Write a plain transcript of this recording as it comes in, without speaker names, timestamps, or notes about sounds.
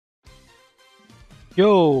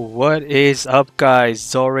Yo, what is up guys?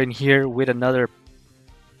 Zoran here with another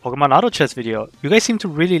Pokemon Auto Chess video. You guys seem to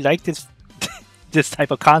really like this this type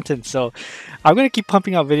of content, so I'm gonna keep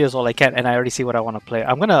pumping out videos all I can, and I already see what I want to play.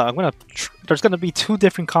 There's gonna be two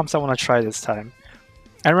different comps I want to try this time.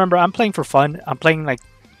 And remember, I'm playing for fun. I'm playing like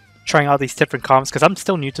trying out these different comps because I'm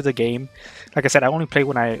still new to the game. Like I said, I only play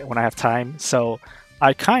when I have time, so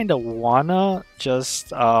I kind of wanna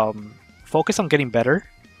just focus on getting better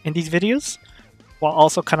in these videos while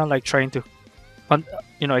also kind of like trying to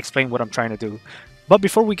explain what I'm trying to do. But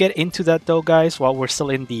before we get into that though, guys, while we're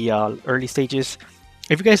still in the early stages,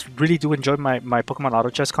 if you guys really do enjoy my Pokemon Auto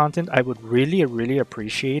Chess content, I would really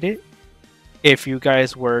appreciate it if you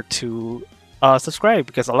guys were to subscribe,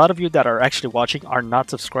 because a lot of you that are actually watching are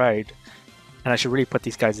not subscribed, and I should really put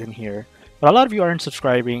these guys in here. But a lot of you aren't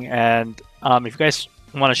subscribing, and if you guys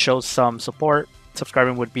want to show some support,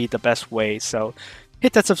 subscribing would be the best way. So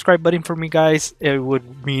hit that subscribe button for me, guys. It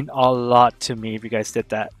would mean a lot to me if you guys did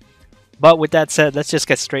that. But with that said, let's just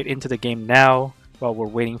get straight into the game now while we're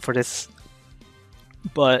waiting for this.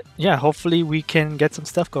 But yeah, hopefully we can get some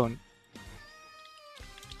stuff going.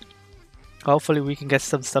 Hopefully we can get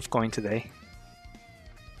some stuff going today.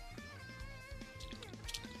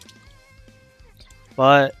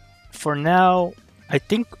 But for now, I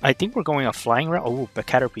think we're going a flying route. Oh, but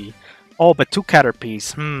Caterpie. Oh, but two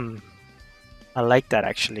Caterpies. I like that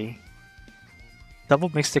actually. Double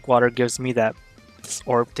Mystic Water gives me that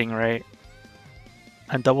orb thing, right?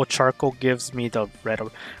 And double Charcoal gives me the red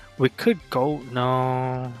orb. We could go...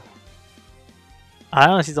 No. I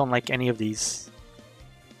honestly don't like any of these.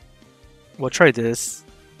 We'll try this.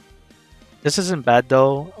 This isn't bad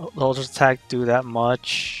though. The Ultra Attack do that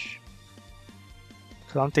much.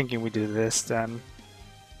 So I'm thinking we do this then.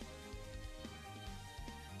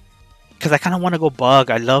 Because I kind of want to go Bug.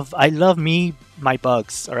 I love my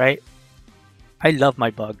bugs, alright? I love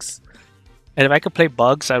my bugs. And if I could play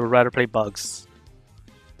bugs, I would rather play bugs.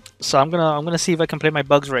 So I'm gonna see if I can play my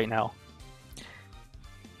bugs right now.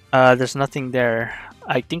 There's nothing there.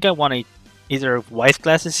 I think I want either Wise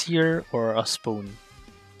Glasses here or a spoon.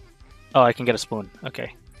 Oh, I can get a spoon.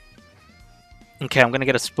 Okay. Okay, I'm gonna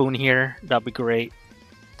get a spoon here. That'd be great.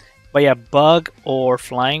 But yeah, bug or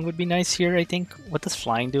flying would be nice here, I think. What does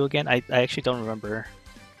flying do again? I actually don't remember.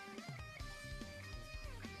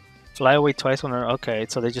 Fly away twice when they're... Okay,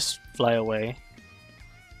 so they just fly away.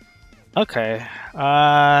 Okay.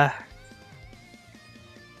 Well,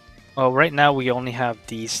 right now we only have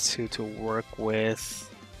these two to work with.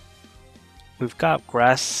 We've got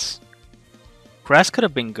grass. Grass could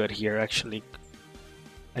have been good here, actually.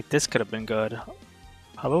 Like, this could have been good.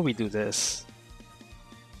 How about we do this?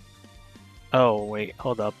 Oh, wait,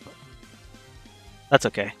 hold up. That's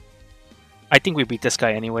okay. I think we beat this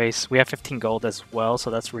guy anyways. We have 15 gold as well, so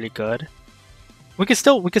that's really good. We can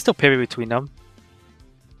still pivot between them.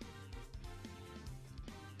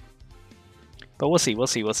 But we'll see.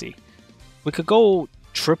 We could go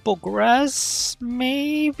triple grass,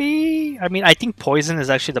 maybe? I mean, I think poison is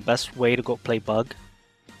actually the best way to go play bug.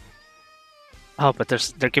 Oh, but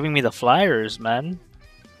they're giving me the flyers, man.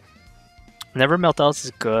 Never Melt Ice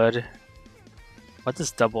is good. What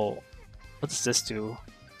does this do?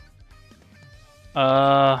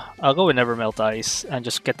 I'll go with Never Melt Ice and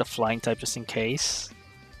just get the flying type just in case.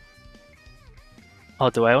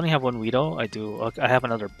 Oh, do I only have one Weedle? I do. Okay, I have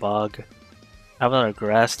another bug. I have another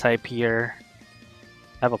grass type here.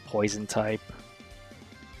 I have a poison type.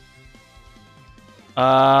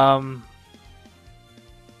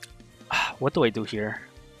 What do I do here?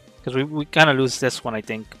 Because we kind of lose this one, I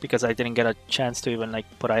think, because I didn't get a chance to even like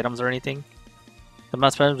put items or anything. The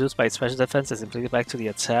amount special reduced by special defense is inflicted back to the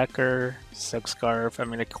attacker. Silk Scarf,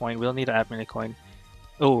 Amulet Coin. We don't need an Amulet Coin.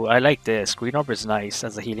 Oh, I like this. Green Orb is nice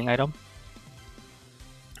as a healing item.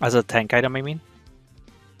 As a tank item, I mean.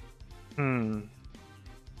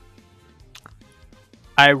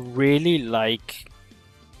 I really like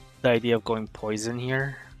the idea of going poison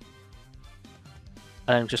here.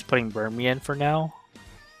 I'm just putting Burmy in for now.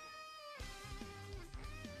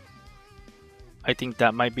 I think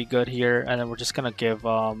that might be good here, and then we're just gonna give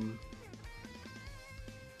we'll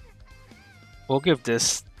give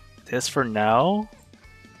this for now,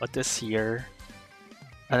 but this here,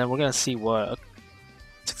 and then we're gonna see what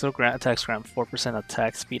 6 grant attacks grant 4%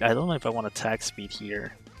 attack speed. I don't know if I want attack speed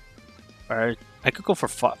here. Or I could go for a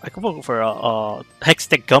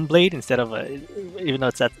Hextech Gunblade instead of a, even though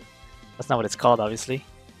that's not what it's called, obviously.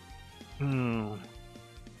 How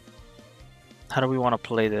do we want to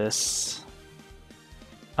play this?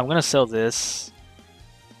 I'm gonna sell this.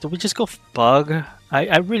 Do we just go bug?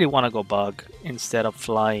 I really want to go bug instead of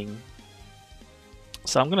flying.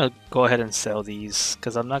 So I'm gonna go ahead and sell these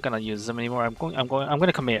because I'm not gonna use them anymore. I'm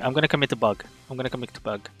gonna commit. I'm gonna commit to bug. I'm gonna commit to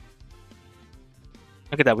bug.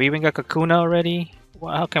 Look at that. We even got Kakuna already.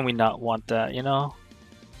 Well, how can we not want that? You know,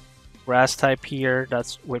 grass type here.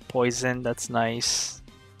 That's with poison. That's nice.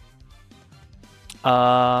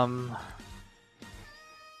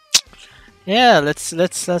 Yeah, let's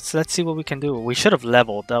see what we can do. We should have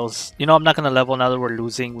leveled. That was, you know, I'm not gonna level now that we're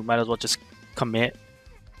losing. We might as well just commit.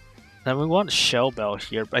 Then we want Shell Bell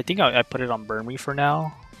here, but I think I put it on Burmy for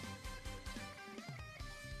now.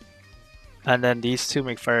 And then these two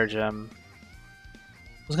make Fire Gem.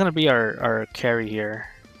 Who's gonna be our carry here?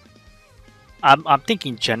 I'm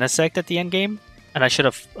thinking Genesect at the end game, and I should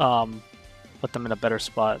have put them in a better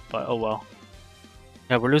spot, but oh well.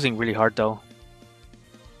 Yeah, we're losing really hard though.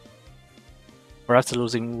 We're after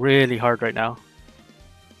losing really hard right now.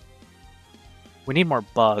 We need more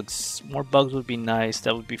bugs. More bugs would be nice.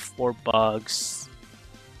 That would be 4 bugs.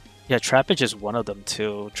 Yeah, Trappage is one of them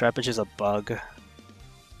too. Trappage is a bug.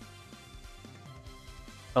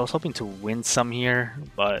 I was hoping to win some here,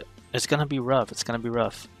 but it's gonna be rough. It's gonna be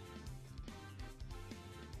rough.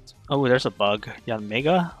 Oh, there's a bug.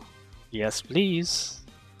 Yanmega? Yes, please.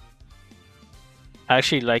 I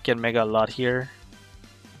actually like Yanmega a lot here.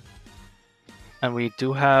 And we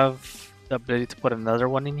do have the ability to put another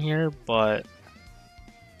one in here, but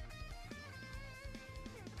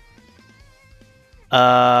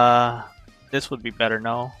this would be better.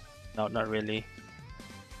 No, not really.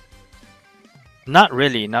 Not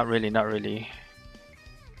really.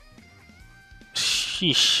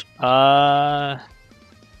 Sheesh.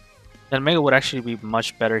 Yanmega would actually be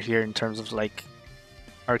much better here in terms of like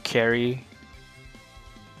our carry.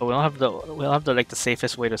 But we don't have the like the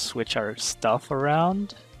safest way to switch our stuff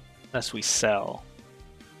around unless we sell.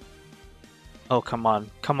 Oh, come on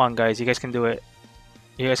guys, you guys can do it.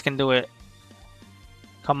 You guys can do it.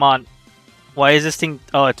 Come on. Why is this thing?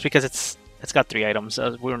 Oh, it's because it's got 3 items.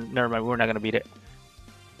 Never mind. We're not gonna beat it.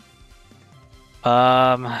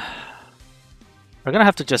 We're gonna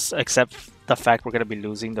have to just accept the fact we're gonna be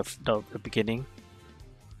losing the beginning.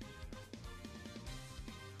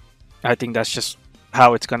 I think that's just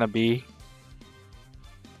how it's gonna be.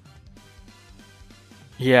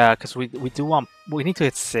 Yeah, because we need to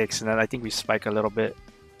hit 6, and then I think we spike a little bit.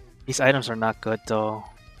 These items are not good though.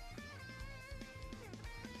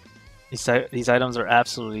 These items are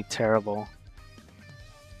absolutely terrible.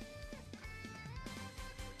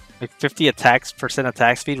 Like 50%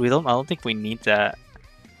 attack speed. I don't think we need that.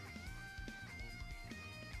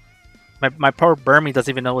 My poor Burmy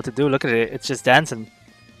doesn't even know what to do. Look at it. It's just dancing.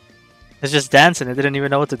 It's just dancing. It didn't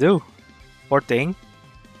even know what to do. Poor thing.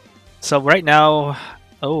 So right now,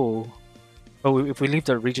 if we leave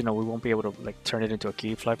the regional, we won't be able to like turn it into a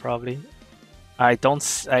Keyfly probably. I don't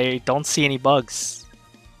see any bugs.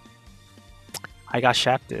 I got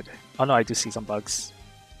shafted. Oh no, I do see some bugs.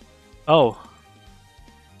 Oh,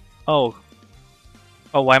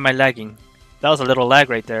 why am I lagging? That was a little lag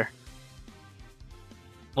right there.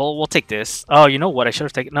 Well, we'll take this. Oh, you know what? I should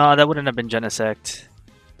have taken. No, that wouldn't have been Genesect.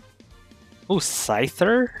 Oh,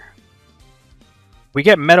 Scyther. We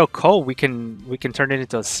get Metal Coat. We can turn it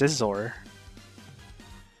into a Scizor.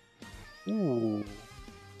 Ooh.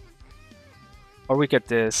 Or we get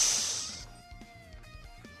this.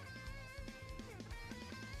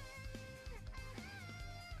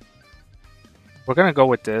 We're gonna go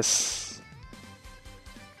with this.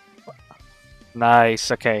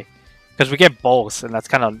 Nice. Okay, because we get both, and that's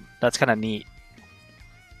kind of neat.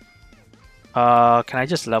 Can I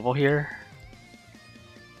just level here?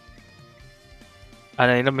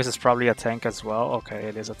 And Inamis is probably a tank as well. Okay,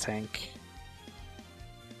 it is a tank.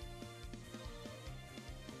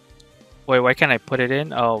 Wait, why can't I put it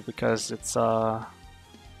in? Oh, because it's okay,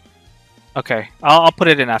 I'll put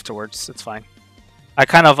it in afterwards. It's fine. I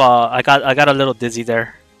kind of I got a little dizzy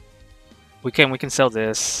there. We can sell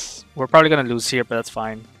this. We're probably gonna lose here, but that's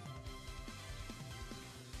fine.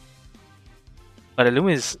 But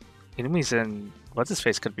Illumis and what's his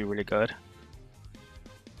face could be really good.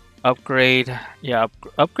 Upgrade, yeah,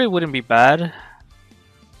 upgrade wouldn't be bad.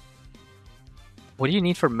 What do you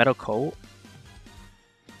need for Metal Coat?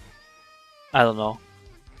 I don't know.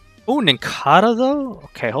 Oh, Nincada though?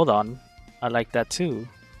 Okay, hold on. I like that too.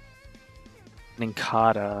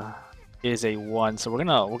 Nincada is a 1, so we're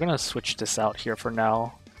gonna switch this out here for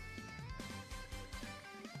now.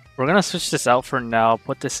 We're gonna switch this out for now.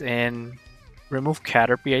 Put this in. Remove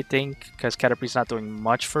Caterpie, I think, because Caterpie's not doing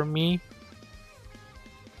much for me.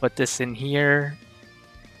 Put this in here.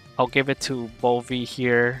 I'll give it to Volvi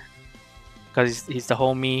here because he's the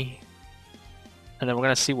homie. And then we're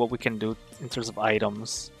gonna see what we can do in terms of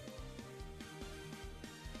items.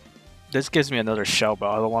 This gives me another Shell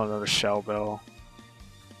Bell. I don't want another Shell Bell.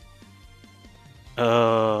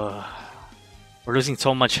 We're losing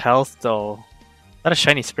so much health though. Is that a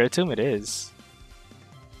shiny Spiritomb? It is.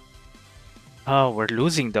 Oh, we're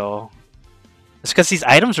losing though. It's because these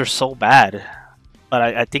items are so bad. But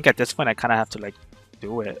I think at this point I kind of have to like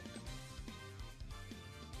do it.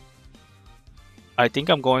 I think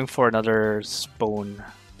I'm going for another Spoon.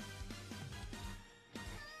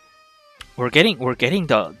 We're getting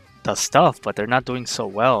the stuff, but they're not doing so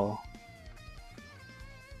well.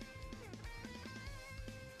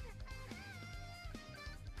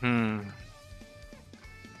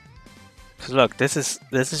 Cause look, this is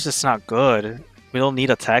just not good. We don't need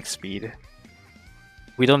attack speed.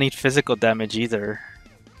 We don't need physical damage either.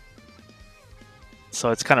 So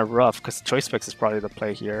it's kind of rough because Choice Specs is probably the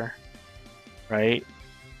play here, right?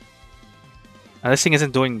 And this thing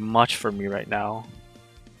isn't doing much for me right now.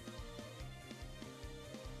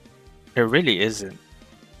 It really isn't.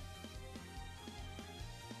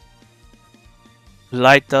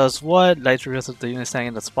 Light does what? Light reveals the unit standing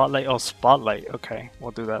in the spotlight. Oh, spotlight. Okay,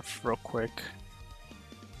 we'll do that real quick.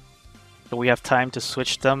 Do we have time to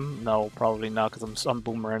switch them? No, probably not, because I'm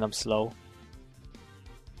Boomer and I'm slow.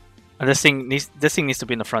 And this thing needs to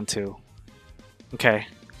be in the front too. Okay.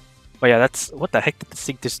 But yeah, that's what the heck did this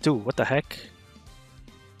thing just do? What the heck?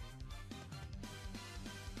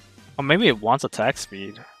 Oh, maybe it wants attack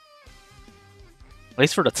speed. At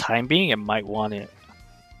least for the time being, it might want it.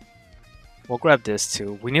 We'll grab this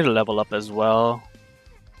too. We need to level up as well.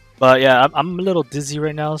 But yeah, I'm a little dizzy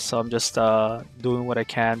right now, so I'm just doing what I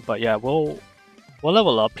can. But yeah, we'll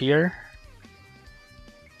level up here.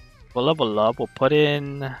 We'll level up. We'll put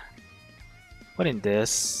in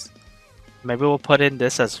this. Maybe we'll put in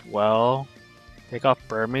this as well. Take off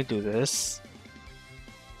Burmy, do this.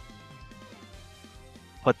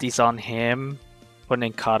 Put these on him. Put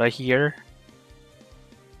in Kata here.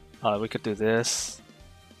 We could do this.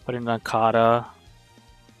 Put in Kata.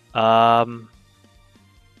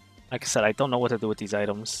 Like I said, I don't know what to do with these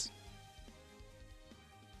items.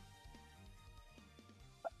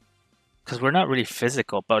 Because we're not really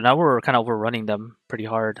physical, but now we're kind of overrunning them pretty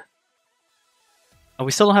hard. Oh,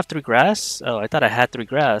 we still don't have 3 grass? Oh, I thought I had 3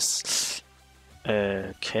 grass.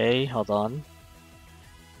 Okay, hold on.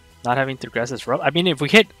 Not having 3 grass is rough. I mean, if we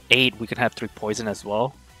hit 8, we can have 3 poison as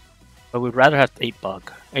well. But we'd rather have 8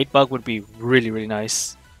 bug. 8 bug would be really, really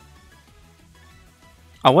nice.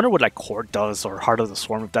 I wonder what like Horde does or Heart of the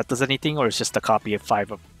Swarm, if that does anything, or it's just a copy of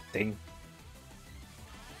 5 of thing.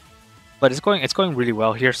 But it's going really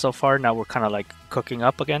well here so far. Now we're kind of like cooking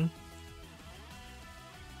up again.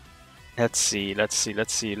 Let's see. Let's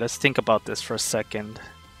think about this for a second.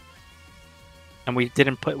 And we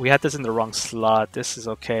had this in the wrong slot. This is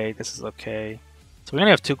okay. This is okay. So we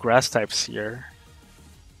only have 2 grass types here.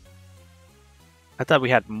 I thought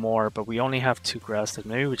we had more, but we only have 2 grass types.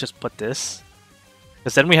 Maybe we just put this.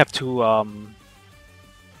 Because then we have 2, Oh,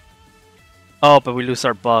 but we lose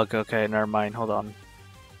our bug. Okay, never mind. Hold on.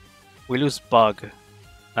 We lose bug.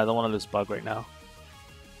 I don't want to lose bug right now.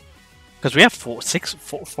 Because we have 4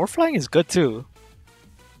 flying is good too.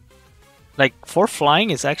 Like, 4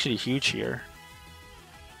 flying is actually huge here.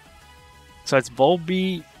 So it's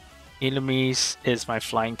Volbeat, Illumise is my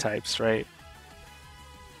flying types, right?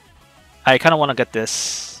 I kind of want to get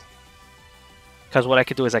this. Because what I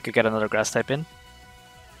could do is I could get another grass type in.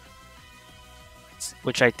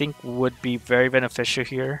 Which I think would be very beneficial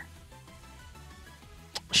here.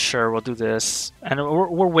 Sure, we'll do this. And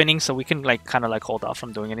we're winning, so we can like kind of like hold off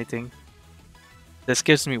from doing anything. This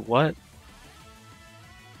gives me what?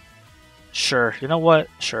 Sure, you know what?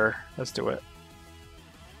 Sure, let's do it.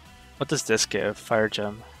 What does this give? Fire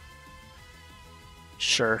Gem.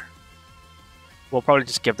 Sure. We'll probably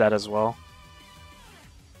just give that as well.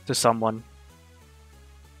 To someone.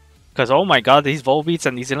 Because oh my god, these Volbeats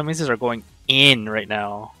and these Illumises are going in right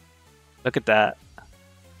now. Look at that.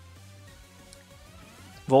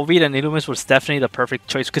 Volbeat and Illumise was definitely the perfect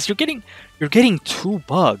choice because you're getting 2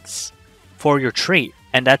 bugs for your trait,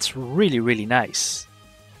 and that's really, really nice,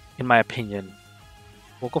 in my opinion.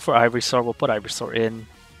 We'll go for Ivysaur. We'll put Ivysaur in.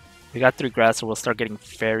 We got 3 grass, so we'll start getting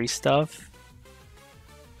fairy stuff.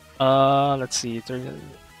 Let's see. Trying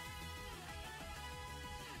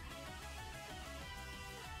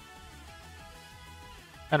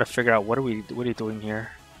to figure out what are we doing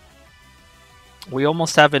here. We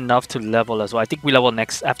almost have enough to level as well. I think we level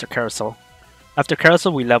next after Carousel. After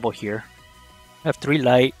Carousel, we level here. We have 3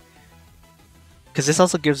 light. Because this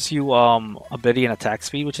also gives you ability and attack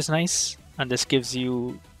speed, which is nice. And this gives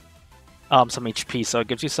you some HP, so it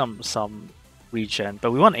gives you some regen.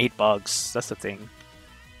 But we want 8 bugs. That's the thing.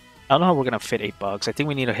 I don't know how we're gonna fit 8 bugs. I think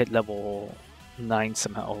we need to hit level 9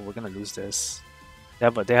 somehow. Oh, we're gonna lose this. They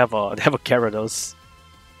have a Gyarados.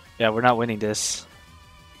 Yeah, we're not winning this.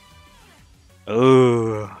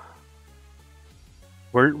 Oh,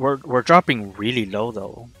 we're dropping really low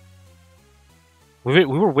though. We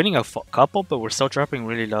were winning a couple, but we're still dropping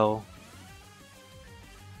really low.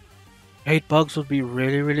 8 bugs would be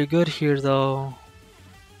really good here though.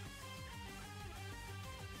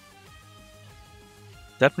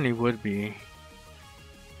 Definitely would be.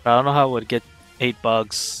 But I don't know how I would get 8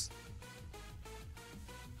 bugs.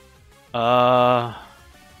 I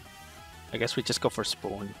guess we just go for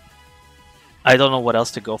Spoon. I don't know what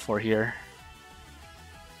else to go for here.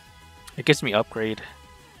 It gives me Upgrade.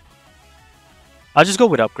 I'll just go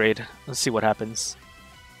with Upgrade. Let's see what happens.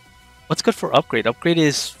 What's good for Upgrade? Upgrade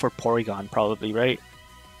is for Porygon, probably, right?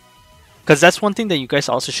 Because that's one thing that you guys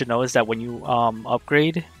also should know is that when you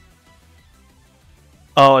upgrade...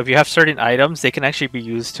 Oh, if you have certain items, they can actually be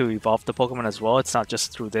used to evolve the Pokemon as well. It's not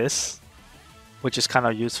just through this, which is kind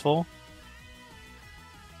of useful.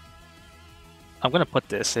 I'm going to put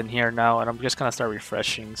this in here now, and I'm just going to start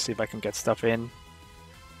refreshing, see if I can get stuff in.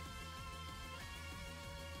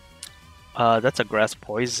 That's a Grass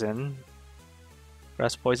Poison.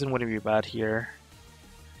 Grass Poison wouldn't be bad here.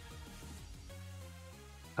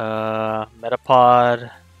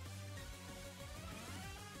 Metapod.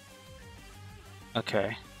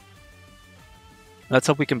 Okay. Let's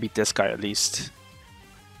hope we can beat this guy at least.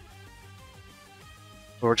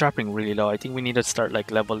 We're dropping really low. I think we need to start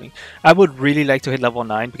like leveling. I would really like to hit level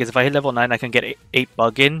 9 because if I hit level 9 I can get 8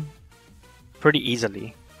 bug in pretty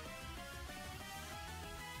easily.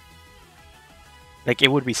 Like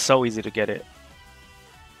it would be so easy to get it.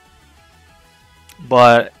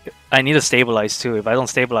 But I need to stabilize too. If I don't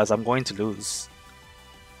stabilize I'm going to lose.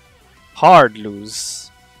 Hard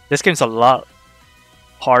lose. This game's a lot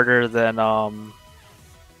harder than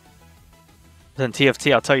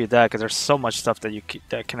TFT, I'll tell you that, because there's so much stuff that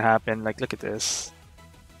that can happen. Like, look at this.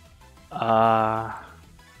 I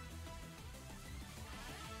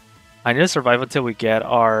need to survive until we get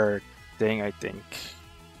our thing, I think.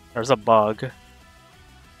 There's a bug.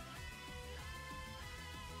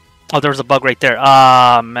 Oh, there's a bug right there.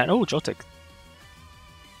 Ah, man. Oh, Joltik.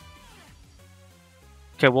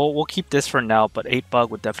 Okay, we'll keep this for now, but 8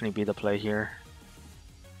 bug would definitely be the play here.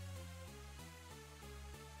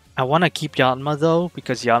 I want to keep Yanma though,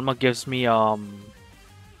 because Yanma gives me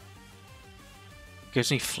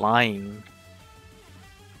flying.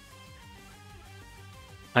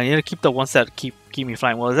 I need to keep the ones that keep me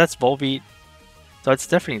flying. Well, that's Volbeat, so it's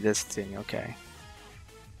definitely this thing. Okay.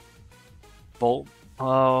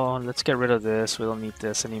 Oh, let's get rid of this. We don't need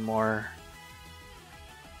this anymore.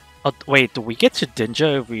 Oh wait, do we get to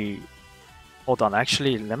Shedinja if we? Hold on.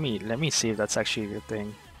 Actually, let me see if that's actually the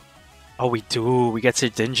thing. Oh, we do. We get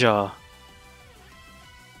Shedinja.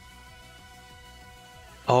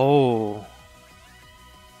 Oh.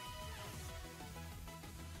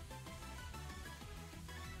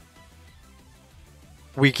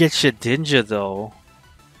 We get Shedinja though.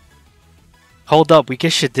 Hold up, we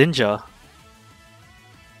get Shedinja.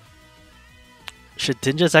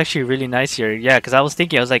 Shedinja's actually really nice here. Yeah, because I was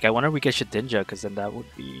thinking, I was like, I wonder if we get Shedinja, because then that would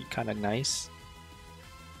be kind of nice.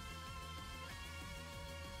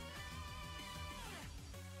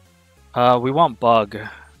 We want Bug.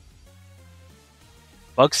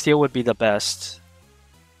 Bug Steel would be the best.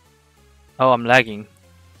 Oh, I'm lagging.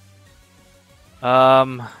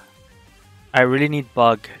 I really need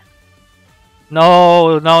Bug.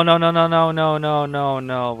 No, no, no, no, no, no, no, no, no,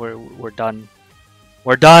 no. We're done.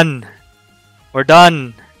 We're done. We're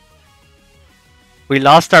done. We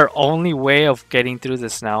lost our only way of getting through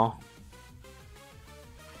this now.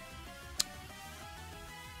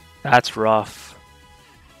 That's rough.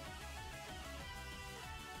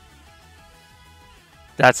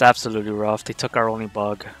 That's absolutely rough. They took our only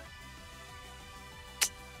bug.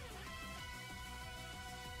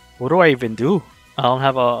 What do I even do? I don't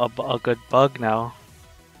have a good bug now.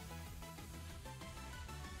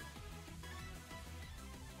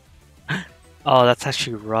 Oh, that's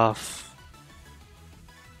actually rough.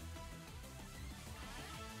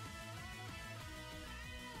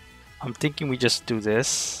 I'm thinking we just do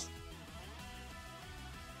this.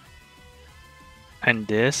 And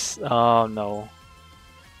this. Oh no.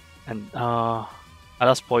 And I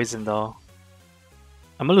lost poison though.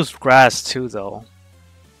 I'm gonna lose grass too though.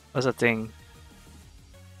 That's the thing.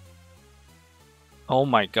 Oh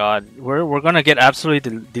my god. We're gonna get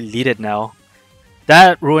absolutely deleted now.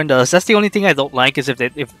 That ruined us. That's the only thing I don't like is if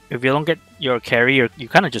you don't get your carry, you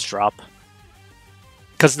kind of just drop.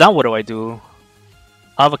 Cause now what do?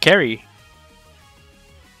 I have a carry.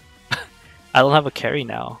 I don't have a carry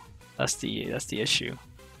now. That's the issue.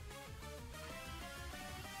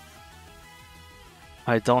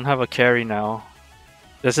 I don't have a carry now.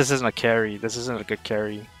 This isn't a carry. This isn't a good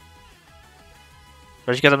carry.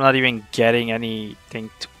 Especially because I'm not even getting anything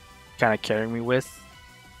to kind of carry me with.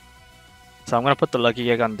 So I'm gonna put the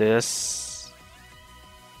lucky egg on this.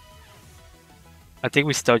 I think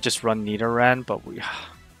we still just run Nidoran, but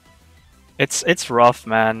it's rough,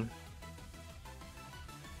 man.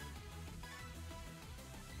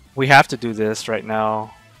 We have to do this right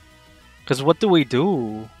now. Cause what do we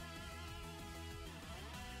do?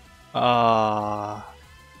 I'm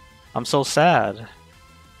so sad.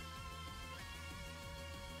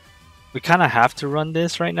 We kind of have to run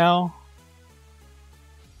this right now.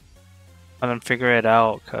 And then figure it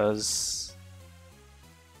out, cause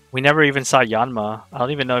we never even saw Yanma. I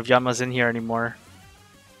don't even know if Yanma's in here anymore.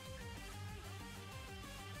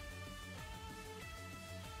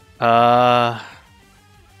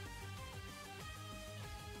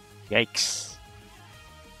 Yikes.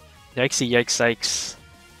 Yikesy yikes yikes.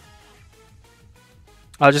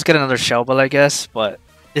 I'll just get another Shell Bell, I guess, but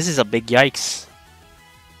this is a big yikes.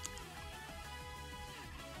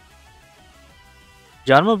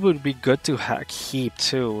 Yanma would be good to keep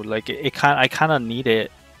too. Like I kind of need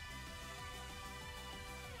it.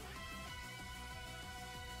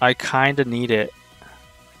 I kind of need it.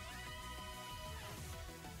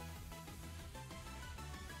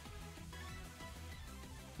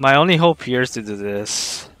 My only hope here is to do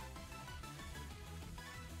this.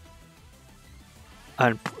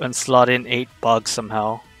 And slot in 8 bugs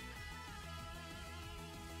somehow.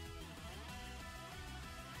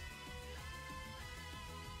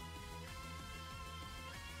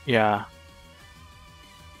 Yeah.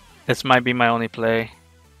 This might be my only play.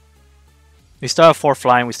 We still have 4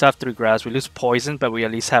 flying, we still have 3 grass. We lose poison, but we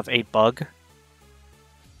at least have 8 bug.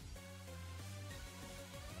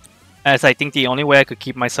 As I think the only way I could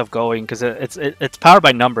keep myself going, because it's powered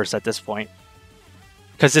by numbers at this point.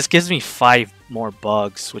 Because this gives me 5 more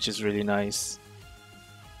bugs, which is really nice.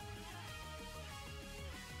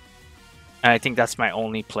 And I think that's my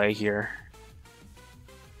only play here.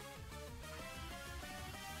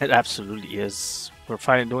 It absolutely is. We're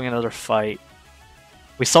doing another fight.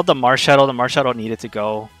 We saw the Marshadow. The Marshadow needed to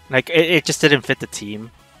go. Like, it just didn't fit the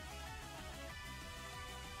team.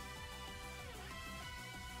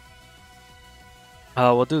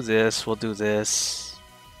 We'll do this. We'll do this.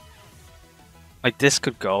 Like, this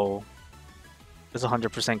could go. This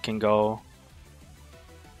 100% can go.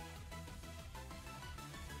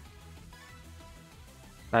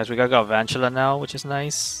 Nice, we got Galvantula now, which is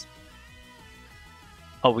nice.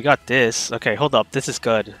 Oh, we got this. Okay, hold up. This is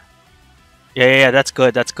good. Yeah, that's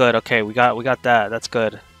good. That's good. Okay, we got that. That's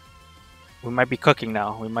good. We might be cooking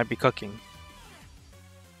now. We might be cooking.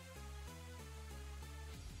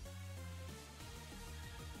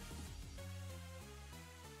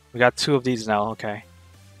 We got 2 of these now. Okay.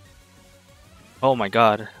 Oh my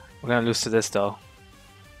god. We're gonna lose to this though.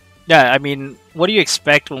 Yeah, I mean, what do you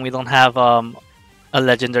expect when we don't have a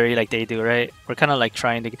legendary like they do, right? We're kind of like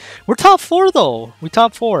trying to. We're top 4 though. We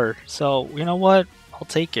top 4. So you know what? I'll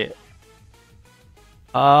take it.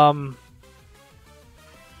 I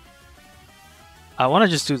want to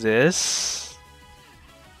just do this.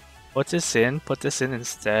 Put this in. Put this in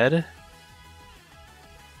instead.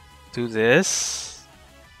 Do this.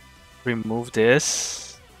 Remove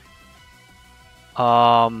this.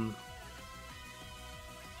 Problem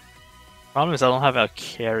is I don't have a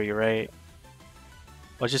carry, right?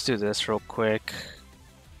 I'll just do this real quick.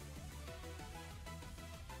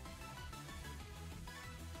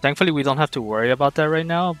 Thankfully we don't have to worry about that right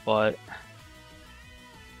now, but...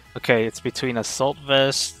 Okay, it's between Assault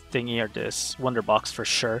Vest thingy or this. Wonder Box for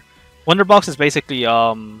sure. Wonder Box is basically, you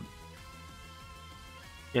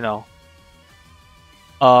know...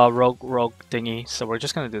 rogue thingy. So we're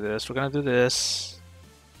just gonna do this. We're gonna do this.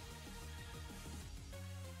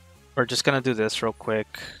 We're just gonna do this real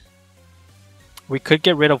quick. We could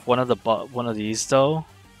get rid of one of these though.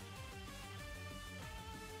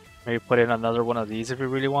 Maybe put in another one of these if we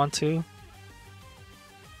really want to.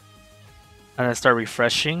 And then start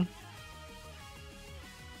refreshing.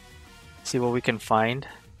 See what we can find.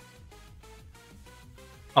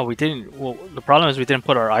 Oh, we didn't. Well, the problem is we didn't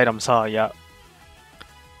put our items, huh? Yeah.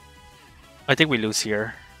 I think we lose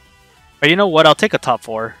here. But you know what? I'll take a top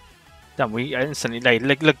 4. Damn, we instantly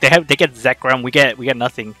like look. They get Zekrom. We get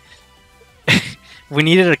nothing. We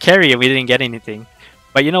needed a carry and we didn't get anything.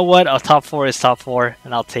 But you know what? A top 4 is top 4,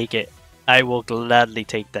 and I'll take it. I will gladly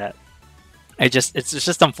take that. It's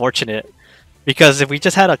just unfortunate because if we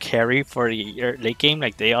just had a carry for the late game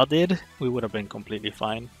like they all did, we would have been completely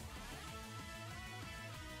fine.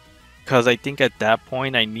 because I think at that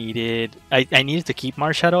point I needed to keep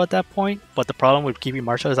Marshadow at that point, but the problem with keeping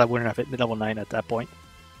Marshadow is I wouldn't have hit level 9 at that point.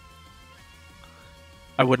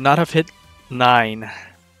 I would not have hit 9.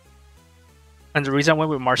 And the reason I went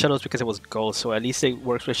with Marshadow is because it was gold, so at least it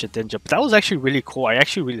works with Shedinja. But that was actually really cool. I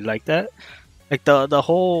actually really liked that. Like the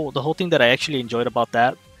whole thing that I actually enjoyed about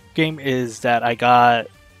that game is that I got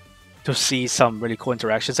to see some really cool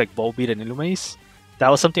interactions like Volbeat and Illumise. That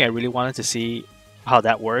was something I really wanted to see how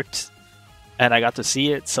that worked, and I got to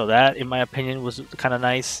see it. So that, in my opinion, was kind of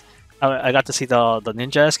nice. I got to see the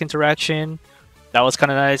Ninja-esque interaction. That was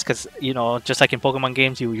kind of nice because, you know, just like in Pokemon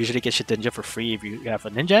games, you usually get Shedinja for free if you have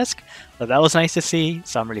a Ninja-esque. So that was nice to see.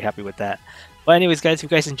 So I'm really happy with that. But anyways, guys, if you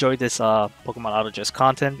guys enjoyed this Pokemon Auto Chess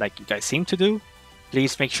content, like you guys seem to do,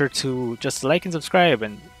 please make sure to just like and subscribe,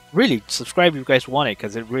 and really subscribe if you guys want it,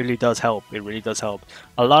 because it really does help. It really does help.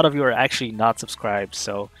 A lot of you are actually not subscribed,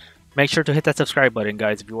 so make sure to hit that subscribe button,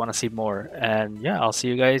 guys, if you want to see more. And yeah, I'll see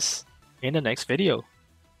you guys in the next video.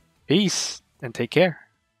 Peace and take care.